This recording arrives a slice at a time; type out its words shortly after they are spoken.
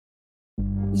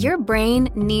Your brain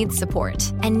needs support,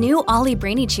 and new Ollie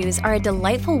Brainy Chews are a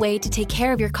delightful way to take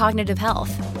care of your cognitive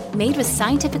health. Made with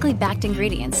scientifically backed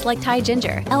ingredients like Thai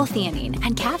ginger, L-theanine,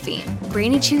 and caffeine,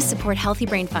 Brainy Chews support healthy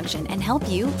brain function and help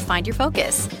you find your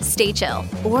focus, stay chill,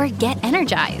 or get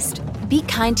energized. Be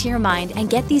kind to your mind and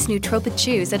get these nootropic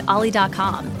chews at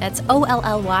ollie.com. That's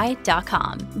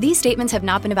OLLY.com. These statements have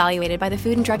not been evaluated by the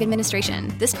Food and Drug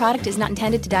Administration. This product is not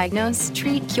intended to diagnose,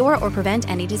 treat, cure, or prevent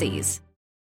any disease.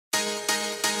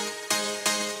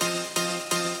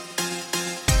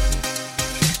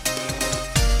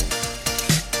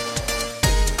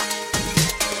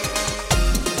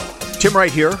 Tim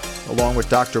Wright here, along with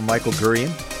Dr. Michael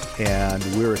Gurian, and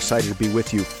we're excited to be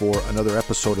with you for another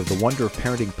episode of the Wonder of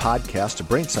Parenting podcast, a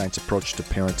brain science approach to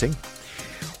parenting.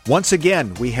 Once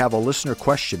again, we have a listener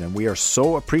question, and we are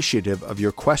so appreciative of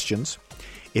your questions.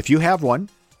 If you have one,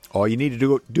 all you need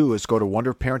to do is go to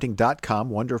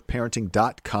wonderofparenting.com,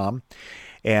 wonderofparenting.com,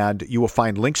 and you will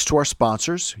find links to our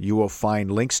sponsors. You will find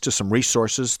links to some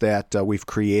resources that we've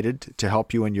created to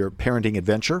help you in your parenting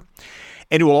adventure.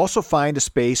 And you will also find a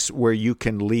space where you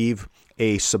can leave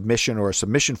a submission or a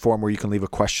submission form where you can leave a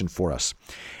question for us.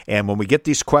 And when we get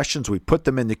these questions, we put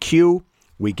them in the queue.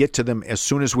 We get to them as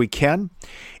soon as we can.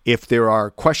 If there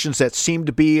are questions that seem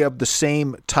to be of the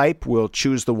same type, we'll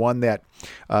choose the one that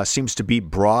seems to be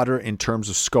broader in terms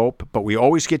of scope. But we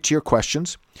always get to your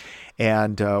questions.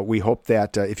 And we hope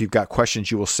that if you've got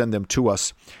questions, you will send them to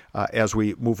us as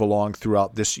we move along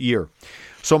throughout this year.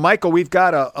 So, Michael, we've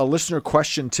got a listener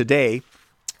question today.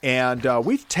 And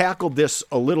we've tackled this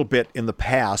a little bit in the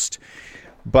past,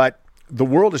 but the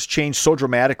world has changed so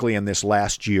dramatically in this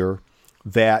last year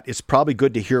that it's probably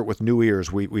good to hear it with new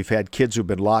ears. We've had kids who've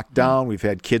been locked down. We've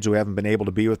had kids who haven't been able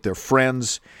to be with their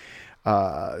friends.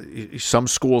 Some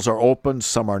schools are open,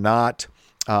 some are not.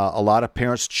 A lot of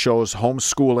parents chose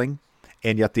homeschooling,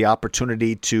 and yet the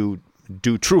opportunity to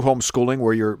do true homeschooling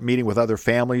where you're meeting with other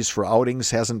families for outings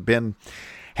hasn't been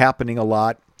happening a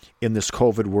lot in this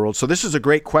COVID world. So this is a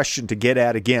great question to get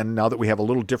at again, now that we have a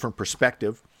little different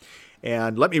perspective.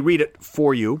 And let me read it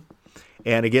for you.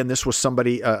 And again, this was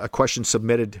a question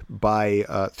submitted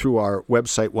by through our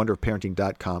website,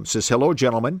 wonderofparenting.com. It says, "Hello,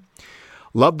 gentlemen.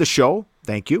 Love the show.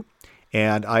 Thank you.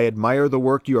 And I admire the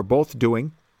work you are both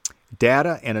doing.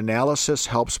 Data and analysis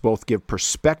helps both give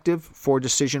perspective for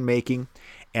decision-making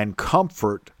and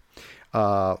comfort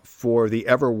for the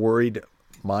ever-worried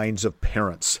minds of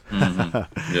parents."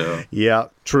 Mm-hmm. Yeah. Yeah,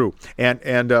 true.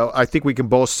 And I think we can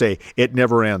both say it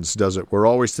never ends, does it? We're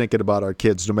always thinking about our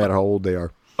kids, no matter how old they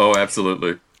are. Oh,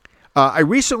 absolutely. I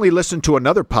recently listened to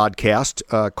another podcast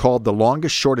called The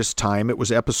Longest Shortest Time. It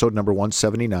was episode number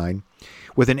 179,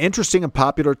 with an interesting and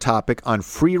popular topic on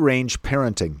free-range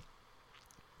parenting.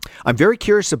 I'm very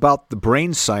curious about the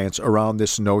brain science around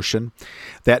this notion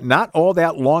that not all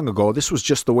that long ago, this was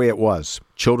just the way it was.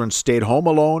 Children stayed home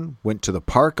alone, went to the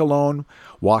park alone,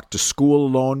 walked to school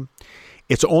alone.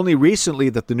 It's only recently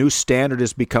that the new standard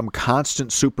has become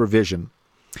constant supervision.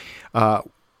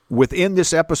 Within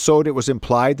this episode, it was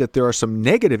implied that there are some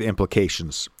negative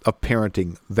implications of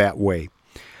parenting that way.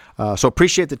 So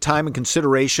appreciate the time and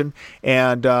consideration.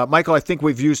 And Michael, I think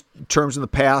we've used terms in the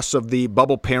past of the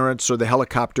bubble parents or the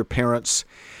helicopter parents.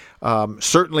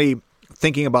 Certainly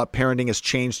thinking about parenting has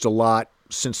changed a lot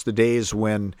since the days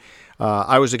when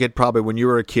I was a kid, probably when you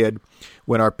were a kid,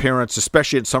 when our parents,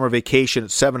 especially at summer vacation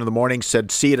at 7 a.m,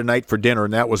 said, "See you tonight for dinner,"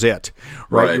 and that was it,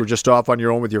 right? You were just off on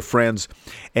your own with your friends.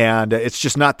 And it's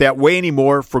just not that way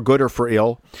anymore, for good or for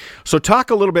ill. So talk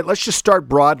a little bit, let's just start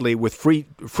broadly with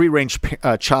free-range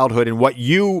childhood and what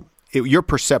your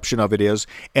perception of it is,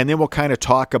 and then we'll kind of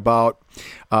talk about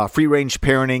free-range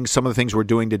parenting, some of the things we're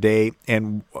doing today,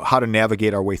 and how to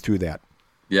navigate our way through that.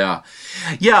 Yeah.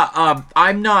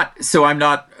 I'm not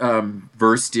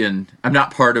versed in, I'm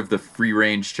not part of the free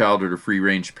range childhood or free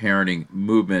range parenting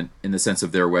movement in the sense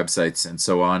of their websites and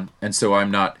so on. And so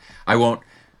I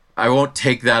won't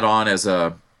take that on as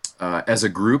a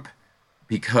group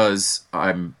because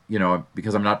I'm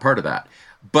not part of that.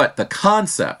 But the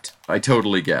concept I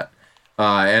totally get.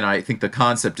 And I think the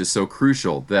concept is so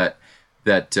crucial that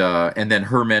and then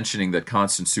her mentioning that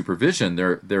constant supervision,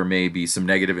 there may be some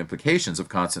negative implications of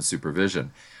constant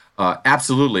supervision.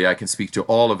 Absolutely, I can speak to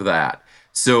all of that.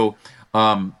 So,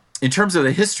 in terms of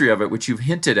the history of it, which you've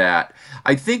hinted at,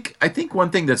 I think one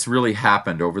thing that's really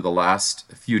happened over the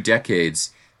last few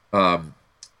decades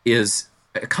is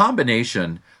a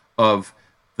combination of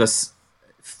this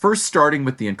first starting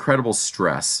with the incredible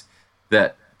stress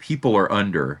that people are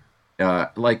under,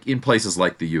 like in places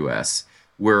like the U.S.,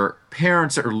 where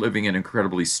parents are living an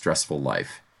incredibly stressful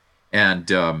life, and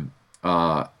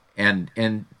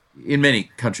in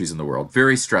many countries in the world,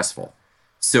 very stressful.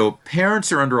 So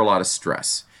parents are under a lot of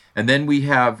stress, and then we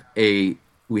have a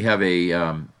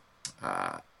kind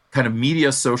of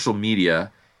media, social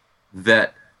media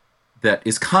that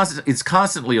is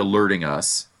constantly alerting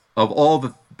us of all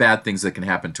the bad things that can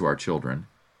happen to our children,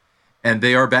 and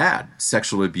they are bad.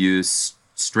 Sexual abuse,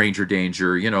 stranger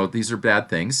danger, these are bad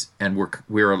things, and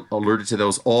we're alerted to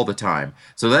those all the time.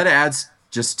 So that adds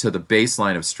just to the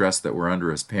baseline of stress that we're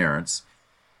under as parents.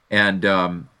 And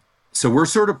so we're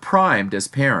sort of primed as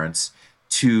parents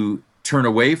to turn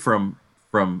away from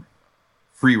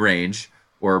free range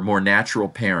or more natural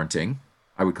parenting.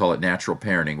 I would call it natural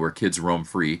parenting, where kids roam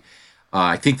free.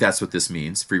 I think that's what this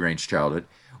means, free range childhood.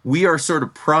 We are sort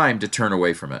of primed to turn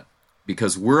away from it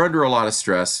because we're under a lot of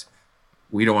stress.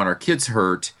 We don't want our kids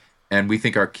hurt, and we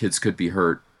think our kids could be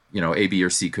hurt. A, B, or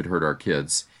C could hurt our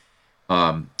kids.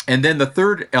 And then the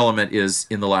third element is,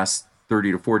 in the last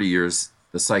 30 to 40 years,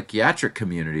 the psychiatric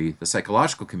community, the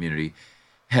psychological community,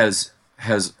 has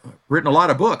written a lot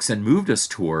of books and moved us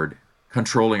toward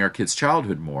controlling our kids'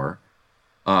 childhood more,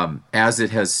 as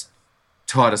it has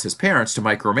taught us as parents to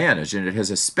micromanage, and it has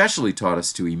especially taught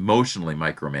us to emotionally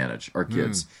micromanage our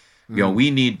kids.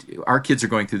 Our kids are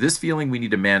going through this feeling, we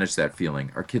need to manage that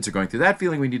feeling. Our kids are going through that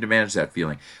feeling, we need to manage that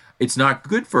feeling. It's not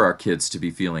good for our kids to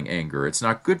be feeling anger. It's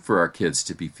not good for our kids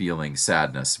to be feeling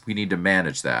sadness. We need to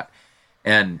manage that.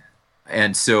 And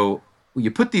so when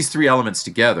you put these three elements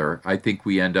together, I think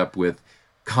we end up with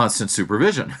constant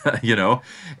supervision,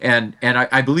 and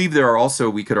I believe there are also,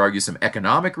 we could argue, some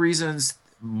economic reasons,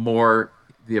 more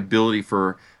the ability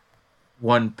for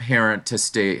one parent to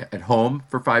stay at home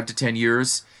for 5 to 10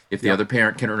 years if the other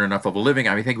parent can earn enough of a living.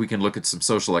 I think we can look at some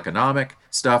social economic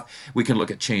stuff. We can look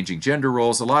at changing gender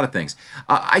roles, a lot of things.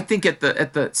 I think at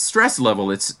the stress level,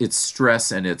 it's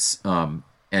stress and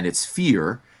it's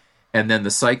fear. And then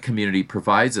the psych community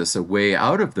provides us a way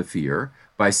out of the fear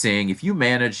by saying, if you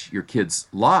manage your kids'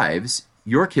 lives,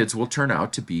 your kids will turn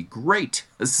out to be great.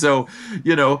 So,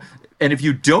 and if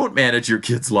you don't manage your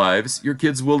kids' lives, your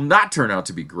kids will not turn out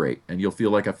to be great, and you'll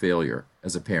feel like a failure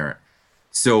as a parent.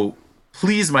 So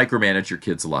please micromanage your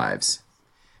kids' lives.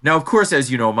 Now, of course,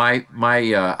 as you know,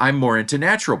 I'm more into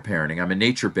natural parenting. I'm a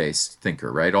nature-based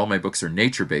thinker, right? All my books are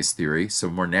nature-based theory, so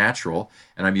more natural,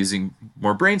 and I'm using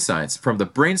more brain science. From the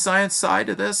brain science side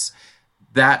of this,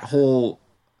 that whole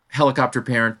helicopter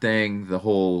parent thing, the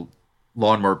whole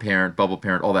lawnmower parent, bubble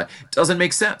parent, all that doesn't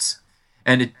make sense.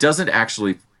 And it doesn't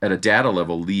actually, at a data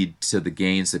level, lead to the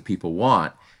gains that people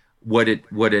want. What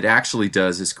it actually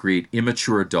does is create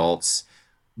immature adults,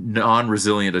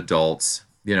 non-resilient adults.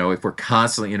 If we're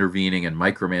constantly intervening and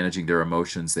micromanaging their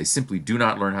emotions, they simply do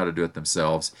not learn how to do it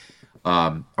themselves.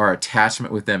 Our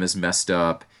attachment with them is messed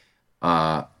up.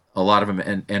 A lot of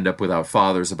them end up without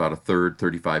fathers. About a third,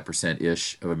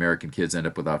 35%-ish of American kids end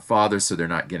up without fathers, so they're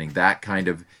not getting that kind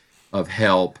of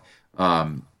help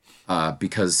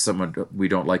because we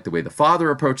don't like the way the father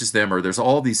approaches them, or there's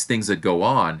all these things that go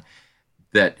on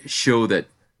that show that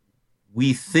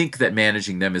we think that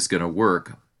managing them is going to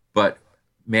work, but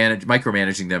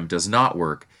micromanaging them does not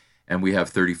work. And we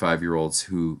have 35-year-olds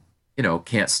who,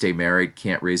 can't stay married,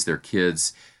 can't raise their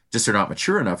kids, just are not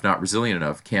mature enough, not resilient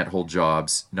enough, can't hold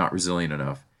jobs, not resilient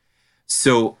enough.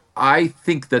 So I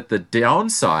think that the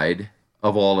downside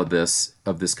of all of this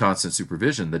constant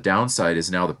supervision, the downside is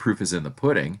now the proof is in the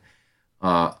pudding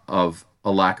of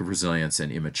a lack of resilience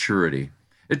and immaturity.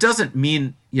 It doesn't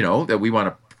mean, that we want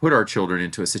to put our children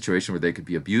into a situation where they could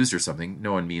be abused or something.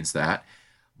 No one means that.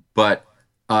 But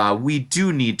we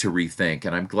do need to rethink,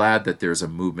 and I'm glad that there's a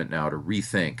movement now to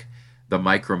rethink the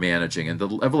micromanaging. And the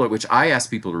level at which I ask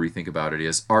people to rethink about it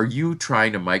is, are you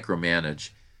trying to micromanage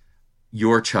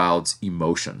your child's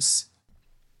emotions?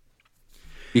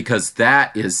 Because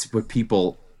that is what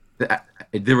people...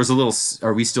 There was a little...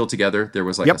 Are we still together? There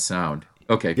was a sound.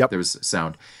 Okay, There was a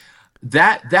sound.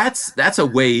 That's a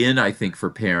way in, I think, for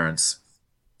parents.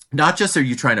 Not just are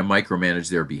you trying to micromanage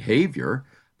their behavior,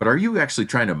 but are you actually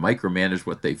trying to micromanage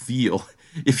what they feel?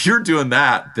 If you're doing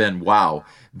that, then wow,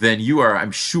 then you are,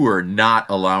 I'm sure, not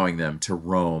allowing them to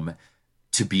roam,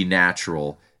 to be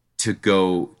natural, to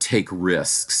go take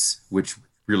risks, which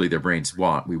really their brains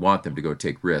want. We want them to go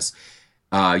take risks.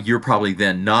 You're probably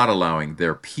then not allowing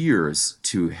their peers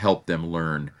to help them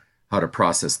learn how to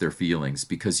process their feelings,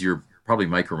 because you're probably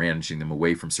micromanaging them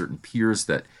away from certain peers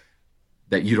that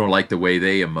you don't like the way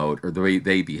they emote or the way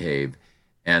they behave.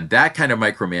 And that kind of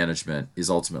micromanagement is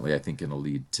ultimately, I think, going to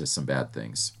lead to some bad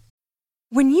things.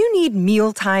 When you need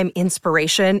mealtime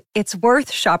inspiration, it's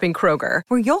worth shopping Kroger,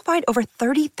 where you'll find over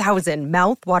 30,000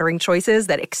 mouth-watering choices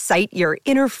that excite your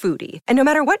inner foodie. And no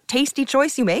matter what tasty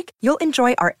choice you make, you'll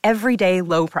enjoy our everyday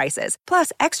low prices,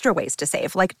 plus extra ways to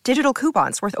save, like digital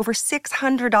coupons worth over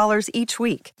 $600 each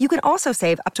week. You can also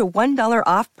save up to $1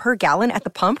 off per gallon at the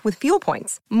pump with fuel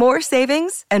points. More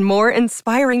savings and more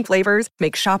inspiring flavors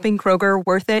make shopping Kroger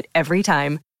worth it every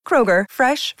time. Kroger,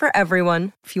 fresh for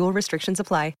everyone. Fuel restrictions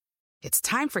apply. It's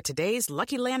time for today's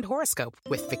Lucky Land horoscope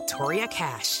with Victoria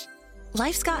Cash.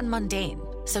 Life's gotten mundane,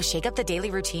 so shake up the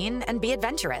daily routine and be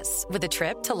adventurous with a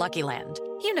trip to Lucky Land.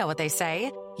 You know what they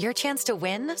say, your chance to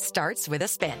win starts with a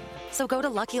spin. So go to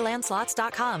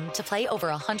LuckyLandSlots.com to play over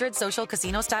 100 social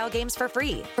casino-style games for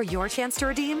free for your chance to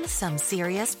redeem some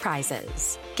serious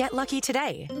prizes. Get lucky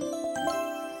today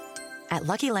at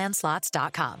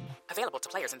LuckyLandSlots.com. Available to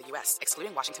players in the U.S.,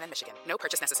 excluding Washington and Michigan. No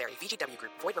purchase necessary. VGW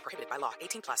Group. Void or prohibited by law.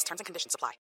 18+. Terms and conditions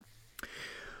apply.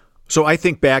 So I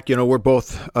think back, we're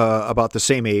both about the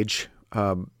same age.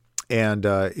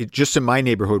 Just in my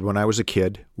neighborhood when I was a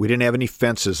kid, we didn't have any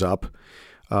fences up.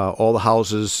 All the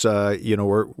houses,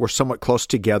 were somewhat close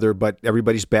together, but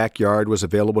everybody's backyard was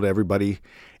available to everybody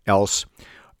else.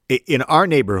 In our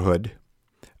neighborhood,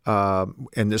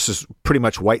 and this is pretty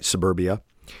much white suburbia,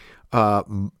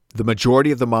 the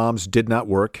majority of the moms did not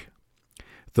work.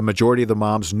 The majority of the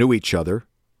moms knew each other.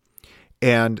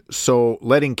 And so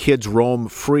letting kids roam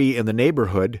free in the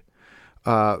neighborhood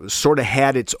sort of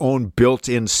had its own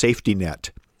built-in safety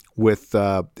net with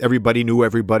everybody knew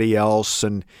everybody else.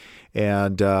 And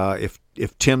if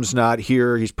Tim's not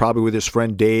here, he's probably with his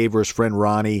friend Dave or his friend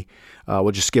Ronnie.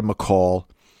 We'll just give him a call.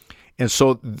 And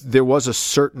so there was a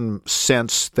certain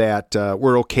sense that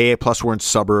we're okay, plus we're in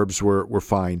suburbs, we're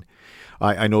fine.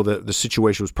 I know that the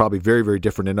situation was probably very, very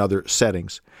different in other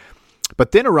settings.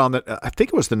 But then around I think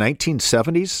it was the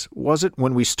 1970s, was it,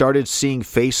 when we started seeing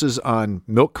faces on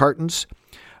milk cartons?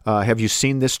 Have you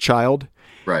seen this child?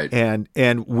 Right.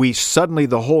 And we suddenly,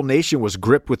 the whole nation was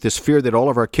gripped with this fear that all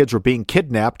of our kids were being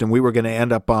kidnapped and we were going to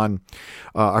end up on,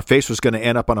 our face was going to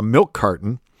end up on a milk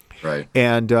carton. Right.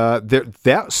 And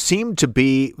that seemed to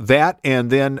be that,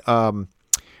 and then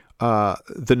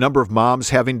the number of moms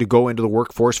having to go into the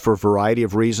workforce for a variety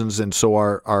of reasons, and so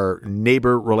our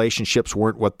neighbor relationships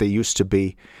weren't what they used to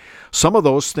be. Some of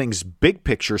those things, big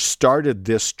picture, started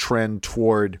this trend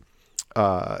toward,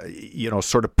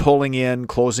 sort of pulling in,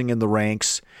 closing in the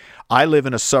ranks. I live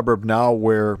in a suburb now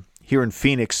where, here in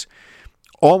Phoenix,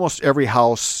 almost every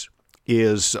house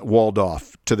is walled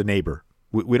off to the neighbor.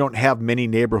 We don't have many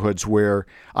neighborhoods where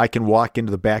I can walk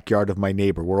into the backyard of my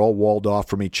neighbor. We're all walled off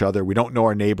from each other. We don't know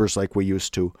our neighbors like we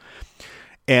used to.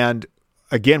 And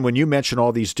again, when you mention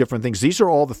all these different things, these are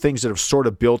all the things that have sort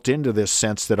of built into this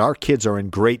sense that our kids are in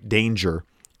great danger.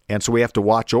 And so we have to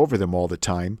watch over them all the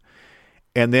time.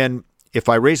 And then if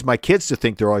I raise my kids to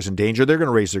think they're always in danger, they're going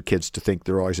to raise their kids to think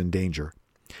they're always in danger.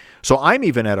 So I'm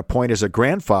even at a point as a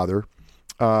grandfather,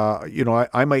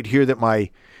 I might hear that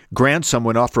my grandson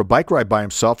went off for a bike ride by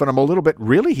himself, and I'm a little bit,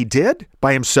 really? He did?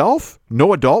 By himself?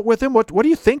 No adult with him? What are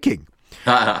you thinking?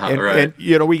 Right.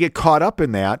 And we get caught up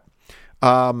in that.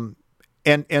 And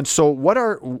so what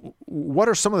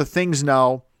are some of the things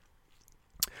now,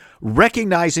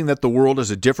 recognizing that the world is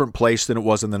a different place than it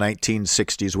was in the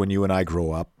 1960s when you and I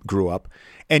grew up,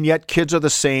 and yet kids are the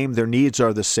same, their needs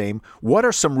are the same. What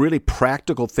are some really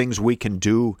practical things we can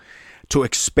do to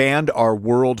expand our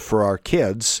world for our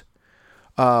kids,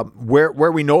 where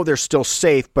we know they're still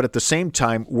safe, but at the same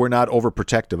time, we're not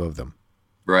overprotective of them?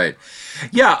 Right.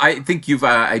 Yeah, I think you've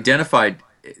identified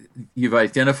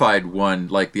one,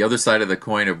 like the other side of the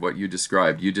coin of what you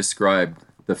described. You described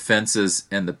the fences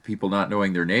and the people not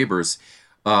knowing their neighbors.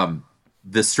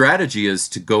 The strategy is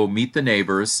to go meet the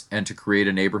neighbors and to create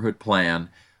a neighborhood plan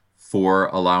for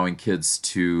allowing kids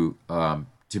to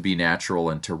be natural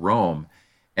and to roam,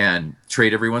 and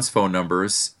trade everyone's phone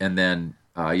numbers, and then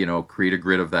create a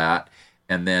grid of that,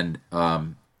 and then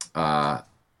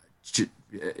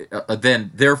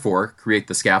therefore create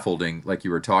the scaffolding like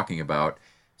you were talking about,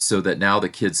 so that now the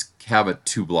kids have a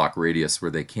 2-block radius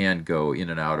where they can go in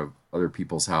and out of other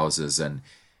people's houses and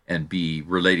be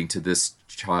relating to this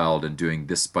child and doing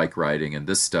this bike riding and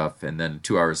this stuff. And then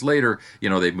 2 hours later,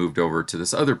 they've moved over to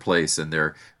this other place and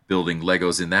they're building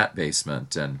Legos in that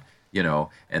basement, and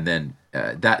then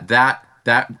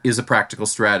that is a practical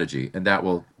strategy, and that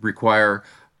will require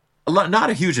not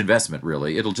a huge investment,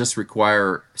 really. It'll just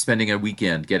require spending a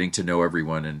weekend getting to know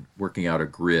everyone and working out a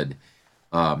grid.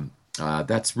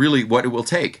 That's really what it will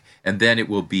take. And then it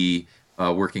will be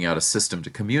working out a system to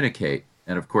communicate.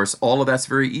 And of course, all of that's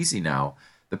very easy now.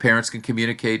 The parents can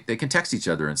communicate. They can text each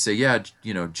other and say, yeah,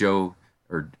 Joe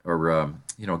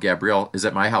Gabrielle is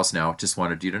at my house now. Just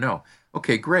wanted you to know.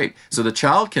 Okay, great. So the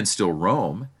child can still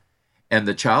roam, and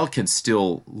the child can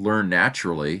still learn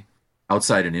naturally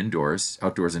outdoors and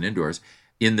indoors,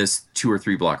 in this 2 or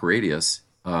 3 block radius.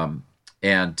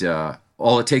 And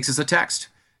all it takes is a text,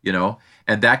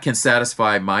 and that can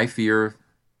satisfy my fear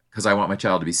because I want my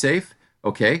child to be safe.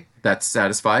 Okay, that's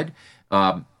satisfied.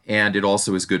 And it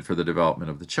also is good for the development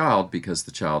of the child because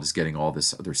the child is getting all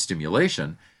this other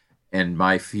stimulation, and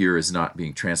my fear is not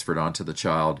being transferred onto the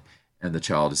child, and the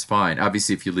child is fine.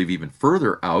 Obviously, if you live even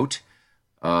further out,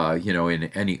 in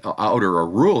any outer or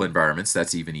rural environments,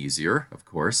 that's even easier, of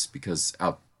course, because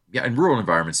in rural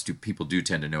environments, people do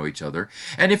tend to know each other.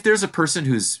 And if there's a person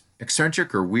who's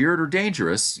eccentric or weird or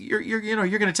dangerous, you're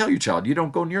going to tell your child, you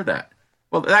don't go near that.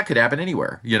 Well, that could happen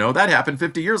anywhere. That happened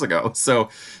 50 years ago. So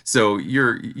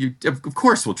you of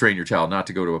course will train your child not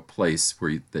to go to a place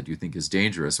that you think is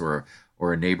dangerous, or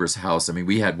a neighbor's house. I mean,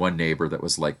 we had one neighbor that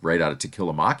was like right out of To Kill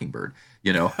a Mockingbird,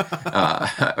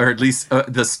 or at least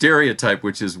the stereotype,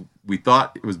 which is we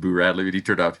thought it was Boo Radley, but he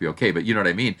turned out to be okay. But you know what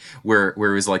I mean? Where it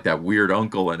was like that weird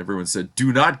uncle, and everyone said,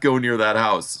 "Do not go near that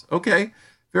house." Okay.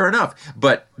 Fair enough.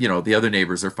 But, the other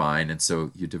neighbors are fine. And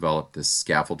so you develop this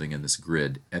scaffolding and this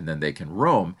grid, and then they can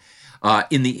roam.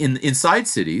 Inside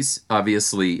cities,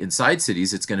 obviously, it's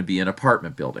going to be in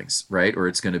apartment buildings, right? Or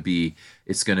it's going to be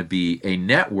a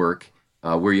network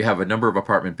where you have a number of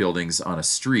apartment buildings on a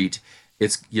street.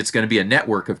 It's going to be a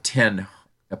network of 10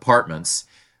 apartments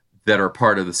that are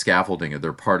part of the scaffolding, or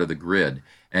they're part of the grid.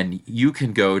 And you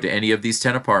can go to any of these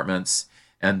 10 apartments,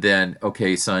 and then,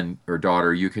 okay, son or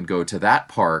daughter, you can go to that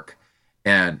park,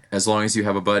 and as long as you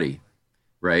have a buddy,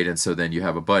 right? And so then you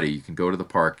have a buddy, you can go to the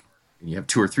park, and you have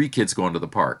 2 or 3 kids going to the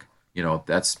park.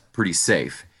 That's pretty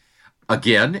safe.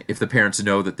 Again, if the parents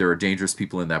know that there are dangerous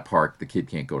people in that park, the kid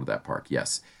can't go to that park,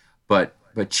 yes. But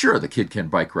sure, the kid can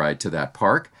bike ride to that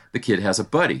park. The kid has a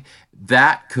buddy.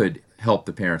 That could help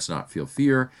the parents not feel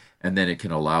fear, and then it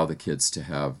can allow the kids to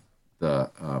have the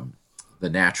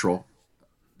natural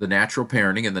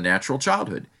parenting and the natural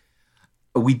childhood.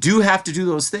 We do have to do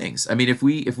those things. I mean, if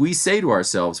we say to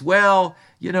ourselves, well,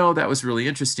 that was really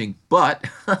interesting, but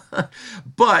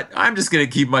I'm just going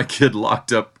to keep my kid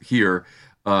locked up here,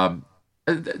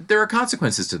 there are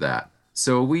consequences to that.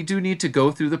 So we do need to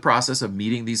go through the process of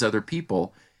meeting these other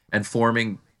people and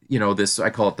forming, this,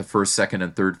 I call it the first, second,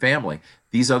 and third family.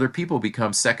 These other people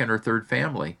become second or third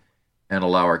family and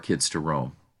allow our kids to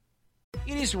roam.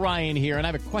 It is Ryan here, and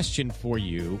I have a question for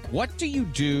you. What do you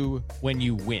do when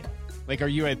you win? Like, are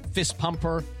you a fist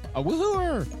pumper, a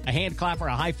woohooer, a hand clapper,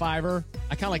 a high fiver?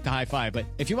 I kind of like the high five, but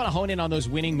if you want to hone in on those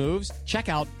winning moves, check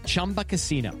out Chumba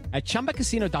Casino. At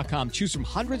ChumbaCasino.com, choose from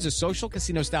hundreds of social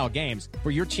casino-style games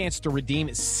for your chance to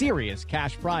redeem serious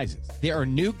cash prizes. There are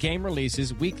new game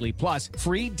releases weekly, plus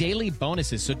free daily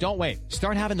bonuses. So don't wait.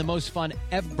 Start having the most fun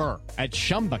ever at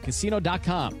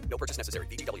ChumbaCasino.com. No purchase necessary.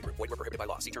 VGW Group. Void where prohibited by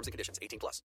law. See terms and conditions.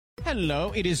 18+.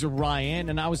 Hello, it is Ryan,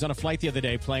 and I was on a flight the other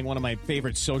day playing one of my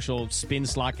favorite social spin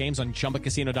slot games on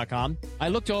ChumbaCasino.com. I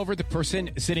looked over at the person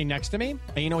sitting next to me,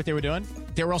 and you know what they were doing?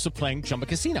 They were also playing Chumba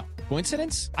Casino.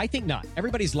 Coincidence? I think not.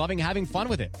 Everybody's loving having fun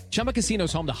with it. Chumba Casino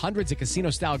is home to hundreds of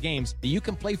casino-style games that you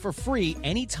can play for free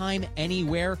anytime,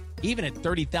 anywhere, even at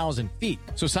 30,000 feet.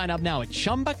 So sign up now at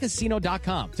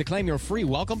ChumbaCasino.com to claim your free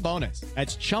welcome bonus.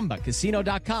 That's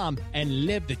ChumbaCasino.com and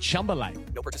live the Chumba life.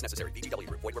 No purchase necessary. VGW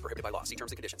Group. Void where prohibited by law. See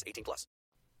terms and conditions. 18+.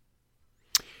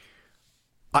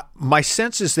 My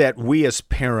sense is that we as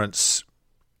parents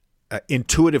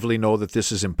intuitively know that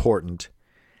this is important,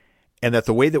 and that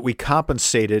the way that we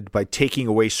compensated by taking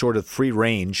away sort of free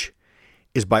range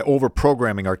is by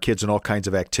over-programming our kids in all kinds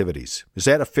of activities. Is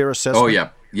that a fair assessment? Oh, yeah.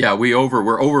 Yeah, we're over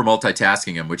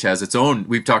multitasking them, which has its own,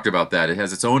 we've talked about that, it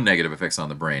has its own negative effects on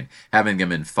the brain. Having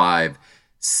them in 5,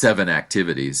 7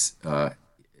 activities,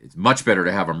 it's much better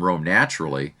to have them roam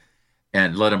naturally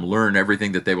and let them learn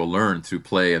everything that they will learn through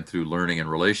play and through learning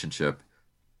and relationship.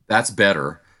 That's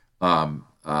better than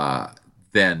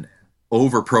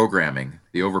over-programming.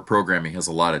 The over-programming has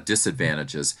a lot of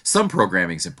disadvantages. Some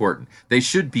programming is important. They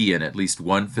should be in at least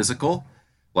one physical,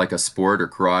 like a sport or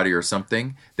karate or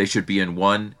something. They should be in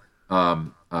one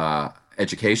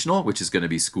educational, which is going to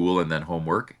be school and then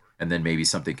homework, and then maybe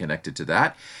something connected to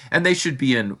that. And they should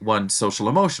be in one social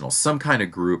emotional, some kind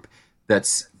of group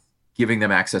that's giving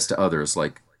them access to others,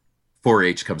 like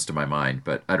 4-H comes to my mind,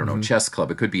 but I don't know, chess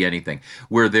club, it could be anything,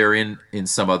 where they're in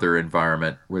some other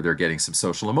environment where they're getting some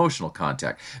social emotional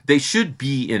contact. They should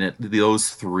be in it, those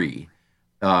 3.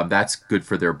 That's good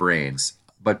for their brains.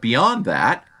 But beyond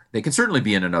that, they can certainly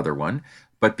be in another one,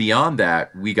 but beyond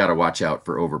that, we got to watch out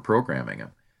for over-programming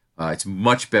them. It's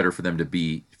much better for them to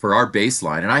be, for our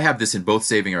baseline, and I have this in both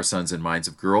Saving Our Sons and Minds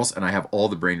of Girls, and I have all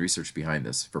the brain research behind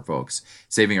this for folks.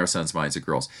 Saving Our Sons, Minds of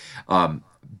Girls.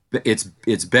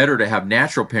 It's better to have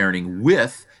natural parenting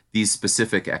with these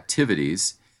specific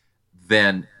activities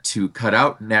than to cut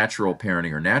out natural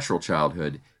parenting or natural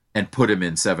childhood and put them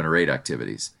in 7 or 8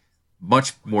 activities.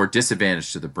 Much more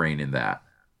disadvantage to the brain in that.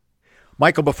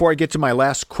 Michael, before I get to my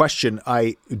last question,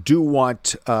 I do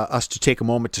want us to take a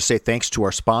moment to say thanks to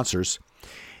our sponsors.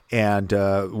 And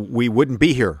we wouldn't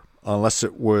be here unless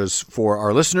it was for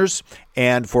our listeners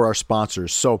and for our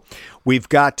sponsors. So we've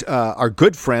got our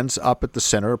good friends up at the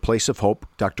center, Place of Hope,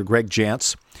 Dr. Greg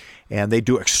Jantz, and they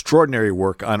do extraordinary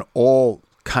work on all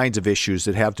kinds of issues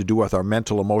that have to do with our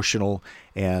mental, emotional,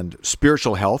 and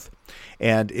spiritual health.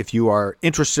 And if you are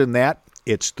interested in that,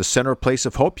 it's the Center Place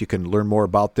of Hope. You can learn more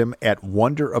about them at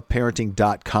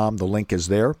wonderofparenting.com. The link is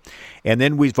there. And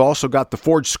then we've also got the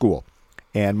Forge School.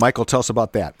 And Michael, tell us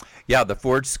about that. Yeah, the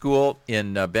Forge School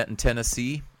in Benton,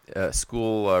 Tennessee,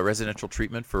 school residential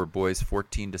treatment for boys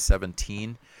 14 to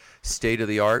 17, state of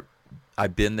the art.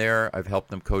 I've been there. I've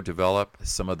helped them co-develop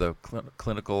some of the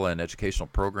clinical and educational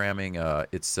programming.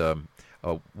 It's a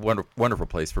wonderful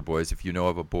place for boys. If you know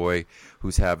of a boy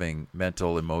who's having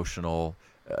mental, emotional,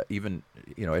 even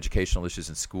educational issues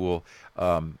in school,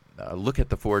 look at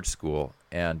the Forge School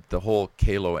and the whole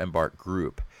Kalo Embark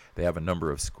group. They have a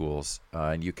number of schools,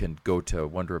 and you can go to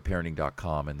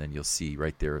wonderofparenting.com, and then you'll see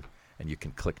right there, and you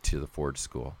can click to the Forge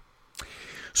School.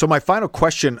 So my final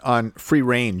question on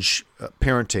free-range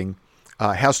parenting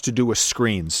has to do with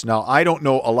screens. Now, I don't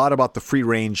know a lot about the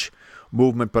free-range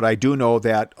movement, but I do know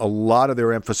that a lot of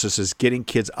their emphasis is getting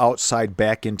kids outside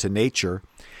back into nature.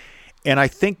 And I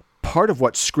think part of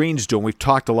what screens do, and we've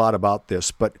talked a lot about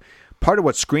this, but part of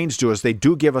what screens do is they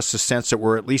do give us a sense that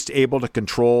we're at least able to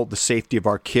control the safety of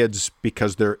our kids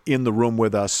because they're in the room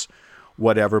with us,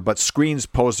 whatever, but screens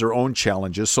pose their own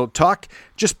challenges. So talk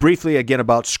just briefly again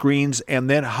about screens and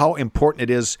then how important it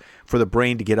is for the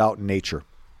brain to get out in nature.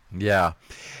 Yeah,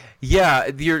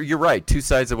 you're right. 2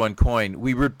 sides of one coin.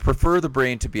 We would prefer the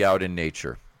brain to be out in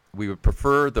nature. We would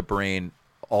prefer the brain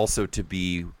also to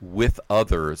be with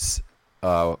others,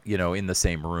 in the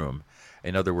same room.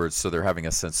 In other words, so they're having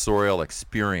a sensorial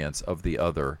experience of the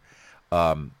other.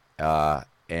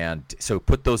 And so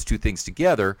put those 2 things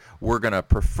together, we're going to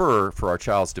prefer for our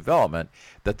child's development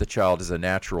that the child is a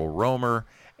natural roamer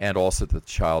and also that the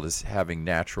child is having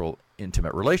natural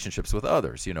intimate relationships with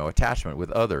others, attachment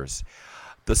with others.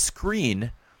 The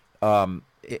screen,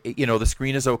 the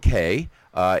screen is okay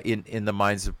in the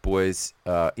minds of boys,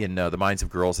 in the minds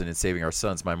of girls, and in Saving Our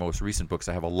Sons, my most recent books.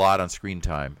 I have a lot on screen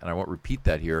time, and I won't repeat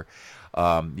that here.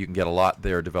 You can get a lot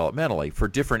there developmentally. For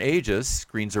different ages,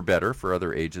 screens are better. For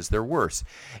other ages, they're worse.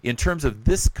 In terms of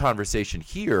this conversation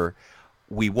here,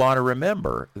 we want to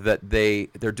remember that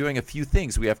they're doing a few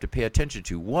things we have to pay attention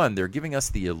to. One, they're giving us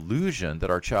the illusion that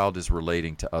our child is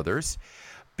relating to others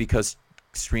because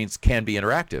screens can be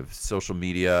interactive. Social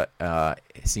media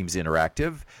seems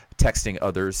interactive. Texting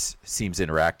others seems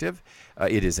interactive.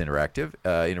 It is interactive.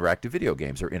 Interactive video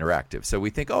games are interactive. So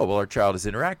we think, our child is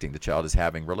interacting. The child is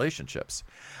having relationships.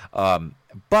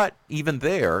 But even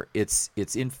there, it's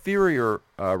inferior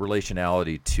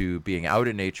relationality to being out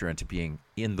in nature and to being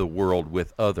in the world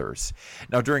with others.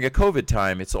 Now, during a COVID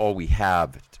time, it's all we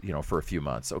have, for a few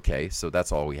months. Okay, so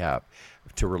that's all we have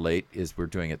to relate is we're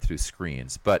doing it through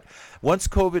screens. But once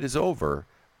COVID is over,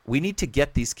 we need to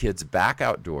get these kids back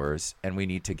outdoors, and we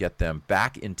need to get them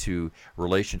back into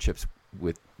relationships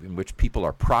in which people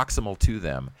are proximal to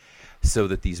them so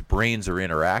that these brains are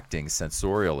interacting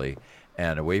sensorially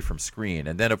and away from screen.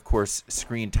 And then, of course,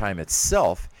 screen time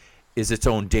itself is its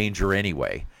own danger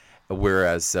anyway,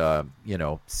 whereas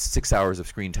 6 hours of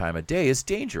screen time a day is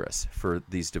dangerous for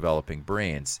these developing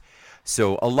brains.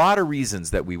 So a lot of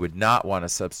reasons that we would not want to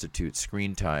substitute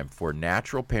screen time for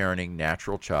natural parenting,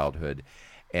 natural childhood,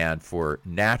 and for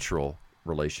natural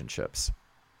relationships.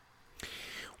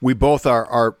 We both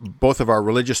both of our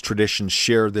religious traditions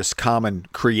share this common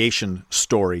creation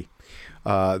story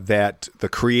that the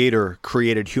Creator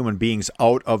created human beings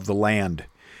out of the land,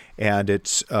 and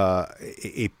it's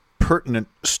a pertinent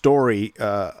story,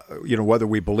 whether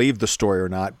we believe the story or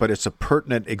not. But it's a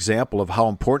pertinent example of how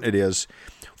important it is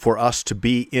for us to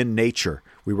be in nature.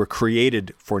 We were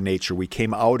created for nature. We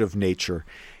came out of nature.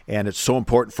 And it's so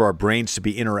important for our brains to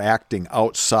be interacting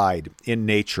outside in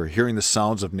nature, hearing the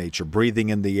sounds of nature, breathing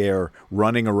in the air,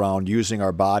 running around, using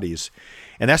our bodies.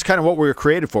 And that's kind of what we were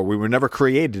created for. We were never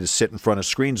created to sit in front of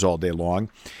screens all day long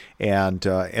and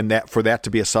that for that to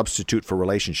be a substitute for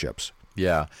relationships.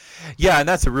 Yeah. Yeah, and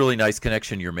that's a really nice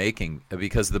connection you're making,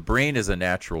 because the brain is a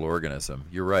natural organism.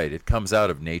 You're right. It comes out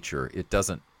of nature. It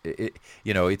doesn't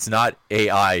it's not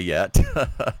AI yet.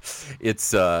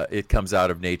 It comes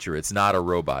out of nature. It's not a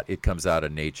robot. It comes out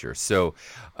of nature. So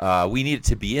we need it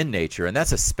to be in nature, and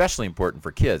that's especially important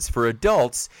for kids. For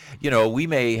adults, we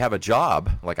may have a job,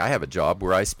 like I have a job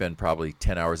where I spend probably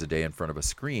 10 hours a day in front of a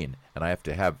screen, and I have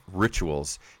to have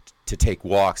rituals to take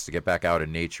walks, to get back out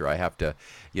in nature. I have to,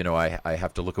 I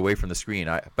have to look away from the screen.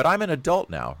 But I'm an adult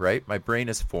now, right? My brain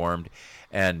is formed,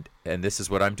 and this is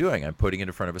what I'm doing. I'm putting it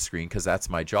in front of a screen because that's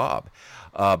my job.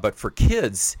 But for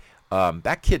kids,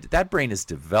 that brain is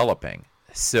developing.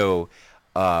 So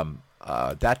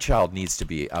that child needs to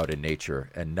be out in nature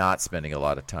and not spending a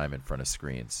lot of time in front of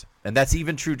screens. And that's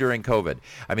even true during COVID.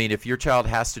 I mean, if your child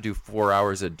has to do 4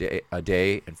 hours a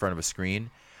day in front of a screen,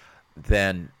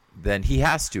 then he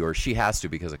has to, or she has to,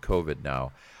 because of COVID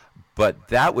now. But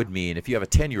that would mean, if you have a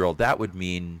 10-year-old, that would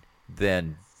mean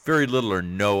then very little or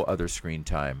no other screen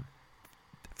time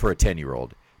for a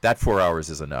 10-year-old. That 4 hours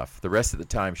is enough. The rest of the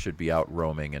time should be out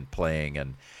roaming and playing,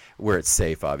 and where it's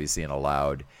safe, obviously, and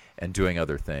allowed, and doing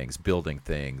other things, building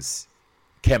things,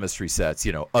 chemistry sets,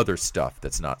 other stuff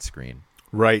that's not screen.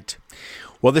 Right.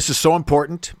 Well, this is so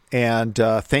important, and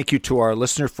thank you to our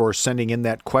listener for sending in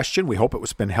that question. We hope it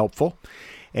was been helpful.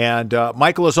 And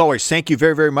Michael, as always, thank you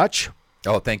very, very much.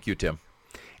 Oh, thank you, Tim.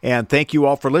 And thank you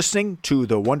all for listening to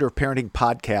the Wonder of Parenting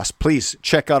podcast. Please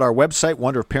check out our website,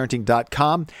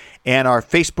 wonderofparenting.com, and our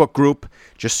Facebook group.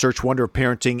 Just search Wonder of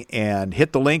Parenting and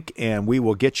hit the link, and we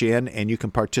will get you in, and you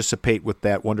can participate with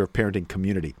that Wonder of Parenting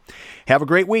community. Have a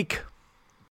great week.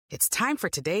 It's time for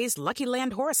today's Lucky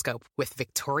Land horoscope with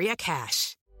Victoria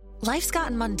Cash. Life's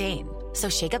gotten mundane, so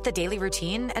shake up the daily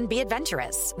routine and be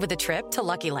adventurous with a trip to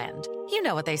Lucky Land. You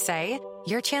know what they say.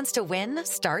 Your chance to win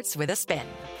starts with a spin.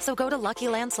 So go to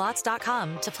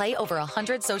LuckyLandSlots.com to play over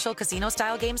 100 social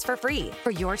casino-style games for free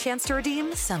for your chance to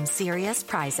redeem some serious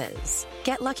prizes.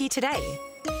 Get lucky today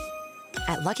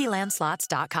at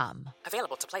LuckyLandSlots.com.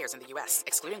 Available to players in the U.S.,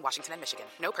 excluding Washington and Michigan.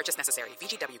 No purchase necessary.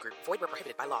 VGW Group. Void where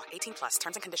prohibited by law. 18+.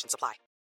 Terms and conditions apply.